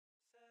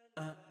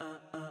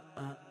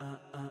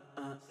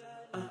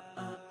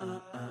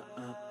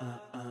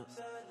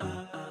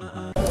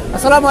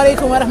Assalamu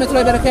alaikum wa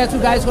rahmatullahi wa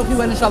barakatuh, guys. Hope you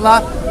well, inshallah.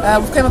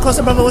 We've came across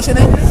a brother. What's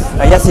your name?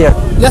 Yasir.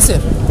 Yasir.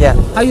 Yeah.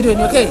 How you doing?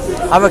 You okay?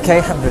 I'm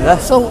okay,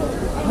 alhamdulillah. So,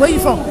 where are you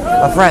from?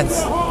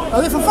 France. Oh,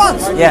 you're from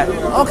France? Yeah.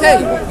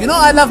 Okay. You know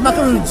I love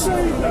macaroons.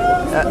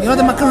 You know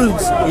the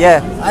macaroons?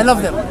 Yeah. I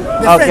love them.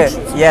 They're Okay.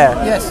 French. Yeah.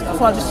 Yes. I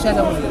thought I'd just share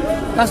that with you.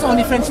 That's the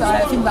only French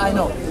that I think that I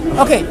know.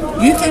 Okay.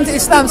 You came to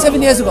Islam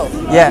 7 years ago.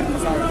 Yeah.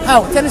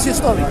 How? Tell us your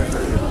story.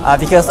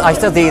 Because I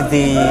studied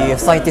the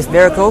scientist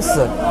miracles.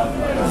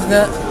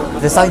 The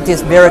The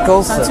scientist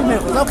miracles fancy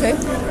miracles. Okay.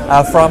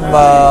 from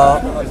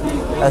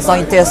a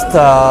scientist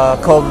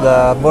called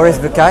Maurice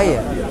Bucaille.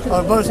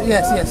 Or Boris.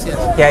 Yes.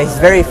 Yeah, he's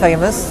very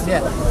famous.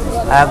 Yeah.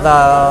 And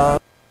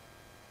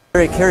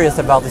very curious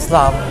about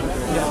Islam.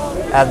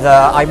 And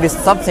I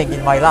missed something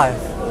in my life.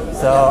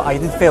 So I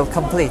didn't feel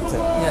complete.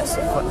 Yes.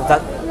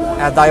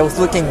 And I was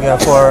looking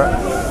for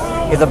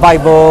in the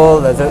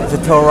Bible, the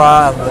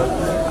Torah,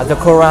 and the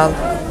Quran.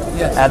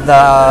 Yes. And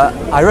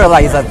I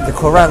realized that the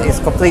Quran is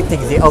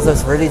completing the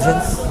others'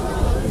 religions.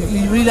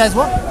 You realize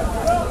what?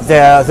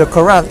 The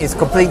Quran is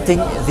completing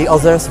the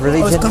others' Oh,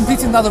 religions. it's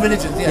completing the other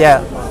religions. Yeah. Yeah.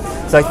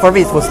 So for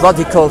me, it was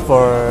logical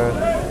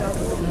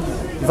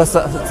it was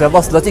the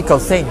most logical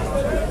thing.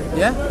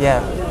 Yeah.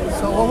 Yeah.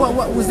 So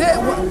what was there?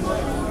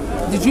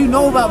 Did you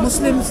know about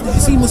Muslims? Did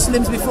you see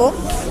Muslims before?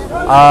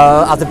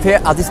 At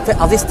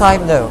this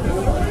time, no.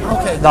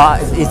 Okay. No,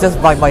 it's just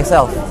by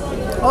myself.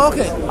 Oh,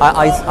 okay.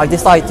 I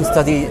decided to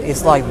study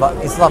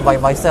Islam by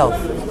myself.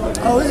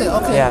 Oh, is it?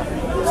 Okay. Yeah.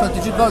 So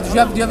did you go? Do you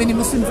have any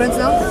Muslim friends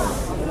now?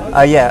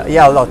 Yeah,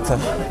 a lot.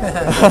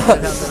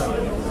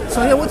 So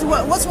yeah,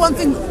 what's one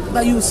thing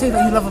that you say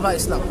that you love about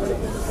Islam?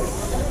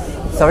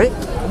 Sorry?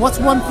 What's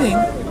one thing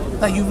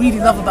that you really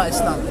love about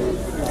Islam?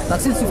 Like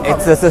since you've come.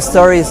 It's the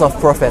stories of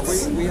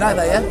prophets. You like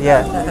that,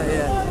 yeah? Yeah.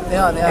 Yeah. They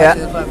are.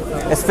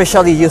 Yeah.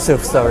 Especially Yusuf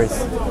stories.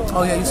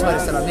 Oh yeah, Yusuf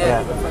alayhi salam.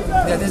 Yeah.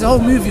 There's a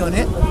whole movie on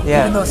it.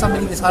 Yeah. Even though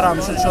somebody is haram,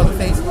 you shouldn't show the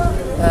face.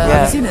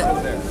 Have you seen it?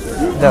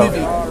 No.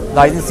 Movie. No,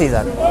 I didn't see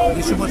that.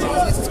 You should watch it.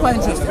 It's quite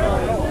interesting.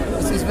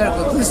 It's very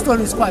good. This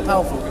story is quite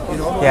powerful. You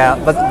know. Yeah,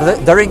 but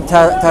during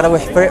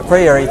Tarawih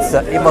prayer, it's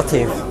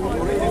emotive.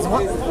 It's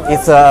what?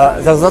 There's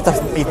a lot of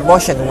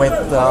emotion with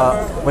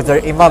the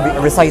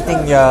Imam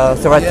reciting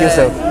Surah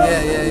Yusuf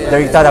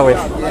during Tarawih.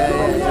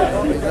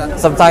 Exactly.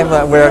 Sometimes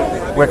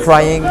we're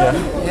crying.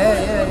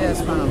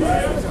 It's fine.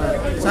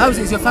 So how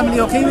is your family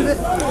okay with it?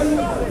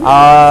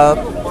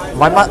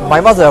 My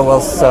mother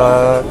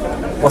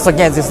was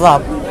against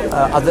Islam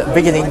at the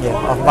beginning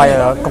of my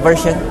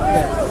conversion,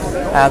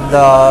 and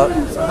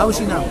How is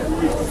she now?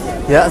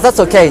 yeah, that's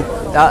okay.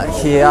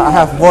 I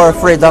have more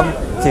freedom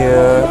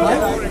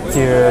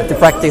to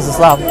practice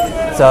Islam.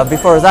 So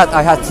before that,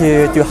 I had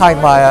to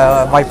hide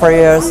my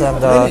prayers and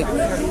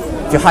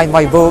to hide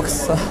my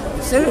books.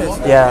 Serious?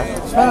 Yeah.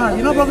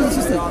 You know, brothers and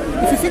sisters,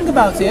 if you think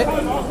about it,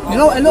 you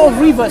know, a lot of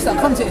reverts that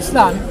come to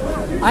Islam,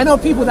 I know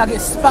people that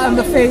get spat on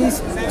the face,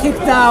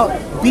 kicked out,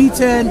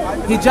 beaten,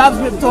 hijabs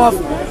ripped off,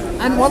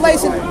 and wallah,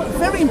 it's a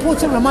very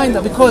important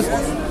reminder because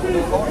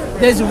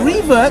there's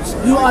reverts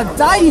who are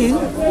dying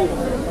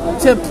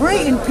to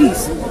pray in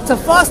peace, to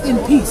fast in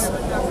peace,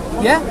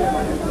 yeah,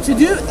 to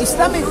do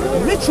Islamic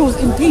rituals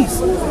in peace.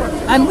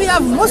 And we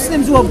have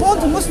Muslims who are born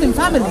to Muslim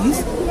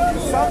families.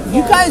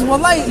 You guys,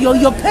 wallahi,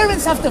 your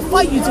parents have to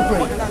fight you to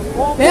pray.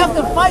 They have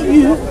to fight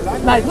you,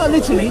 like not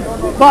literally,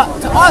 but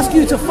to ask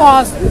you to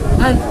fast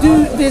and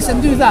do this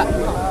and do that.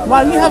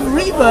 While you have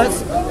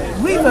reverts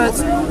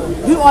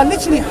who are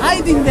literally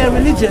hiding their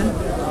religion.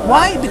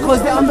 Why?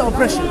 Because they're under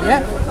oppression,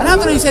 yeah? And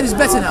after you said it's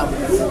better now.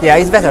 Yeah,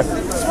 it's better.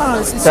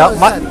 It's So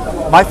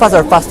my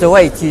father passed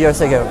away 2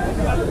 years ago.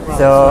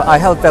 So I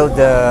helped him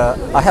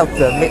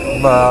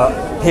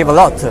a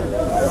lot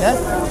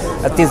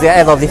yeah? until the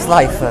end of his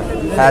life.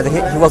 And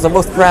he was the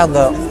most proud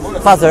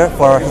father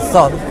for his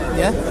son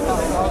Yeah?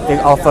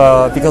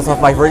 because of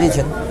my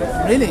religion.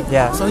 Really?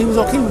 Yeah. So he was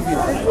okay with you?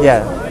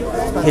 Yeah,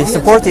 he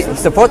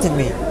supported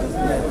me.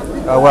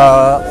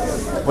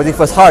 But it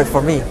was hard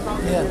for me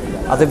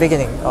Yeah. at the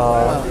beginning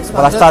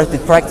when I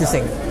started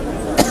practicing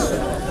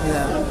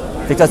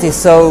Yeah. because he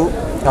saw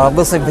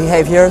Muslim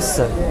behaviors,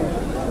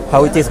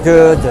 how it is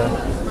good.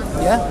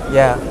 Yeah?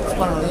 Yeah,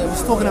 We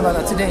was talking about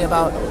that today,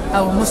 about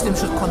how a Muslim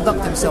should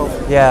conduct himself.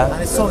 yeah.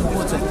 And it's so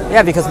important.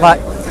 Yeah, because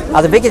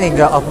at the beginning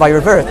of my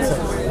revert,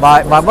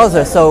 my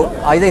mother saw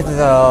I lived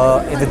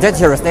in the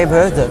dangerous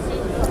neighborhood,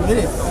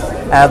 Really?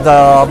 and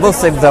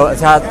Muslims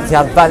they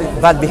had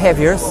bad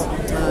behaviors,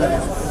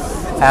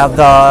 and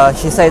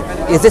she said,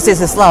 "If this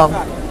is Islam,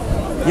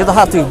 you don't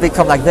have to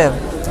become like them."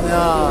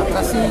 Yeah.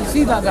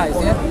 See that, guys,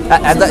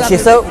 yeah? And she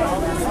saw,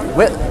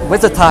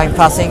 with the time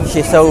passing,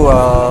 she saw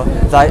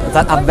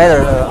that I'm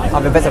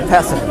a better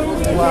person.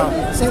 Wow.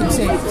 Same,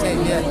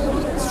 yeah.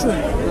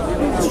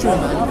 It's true,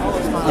 man.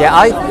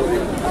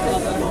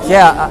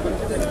 Yeah,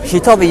 she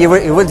told me you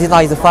will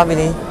deny the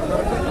family,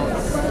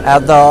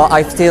 and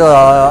I still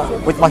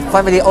with my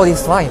family all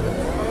is fine.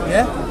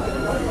 Yeah?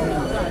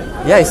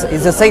 Yeah,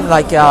 it's the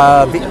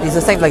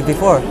same like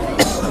before.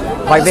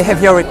 My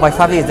behavior with my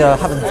family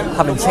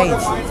haven't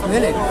changed.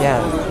 Really?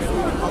 Yeah.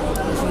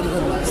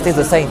 still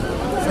the same.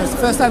 So it's the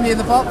first time you're in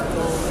the park?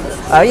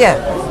 Yeah,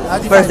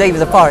 How'd you first find day in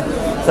the park.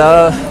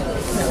 So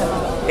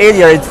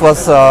earlier it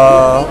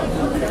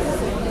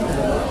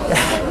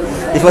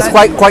was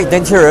quite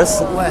dangerous.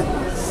 Where?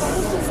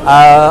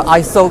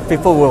 I thought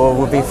people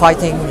will be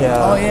fighting.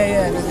 Oh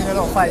yeah, there's been a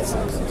lot of fights.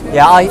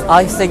 Yeah,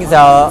 I think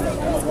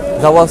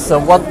there was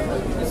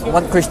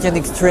one Christian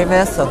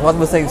extremist and one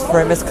Muslim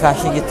extremist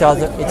clashing each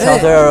other,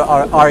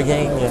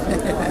 arguing.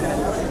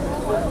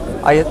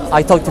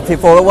 I talk to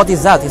people. What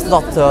is that? It's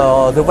not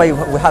the way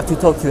we have to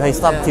talk to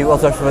Islam to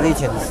other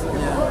religions.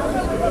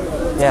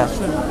 Yeah.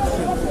 True.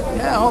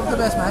 Yeah, I hope the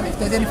best, man. If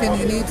there's anything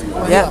you need,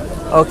 we're Yeah.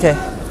 here. Okay.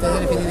 If there's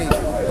anything you need.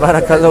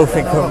 Barakallahu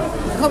fikum.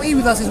 Come eat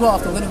with us as well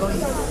after. We're gonna go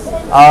eat.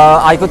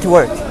 I go to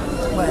work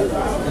Where?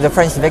 in the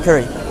French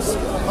bakery.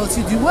 Oh,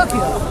 so do you work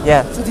here?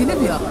 Yeah. So do you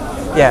live here?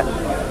 Yeah.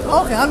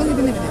 Oh, okay, how long have you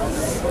been living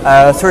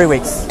here? 3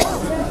 weeks.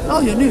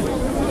 Oh, you're new.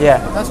 Yeah.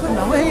 That's good,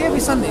 man. We're here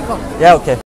every Sunday. Come. Yeah. Okay.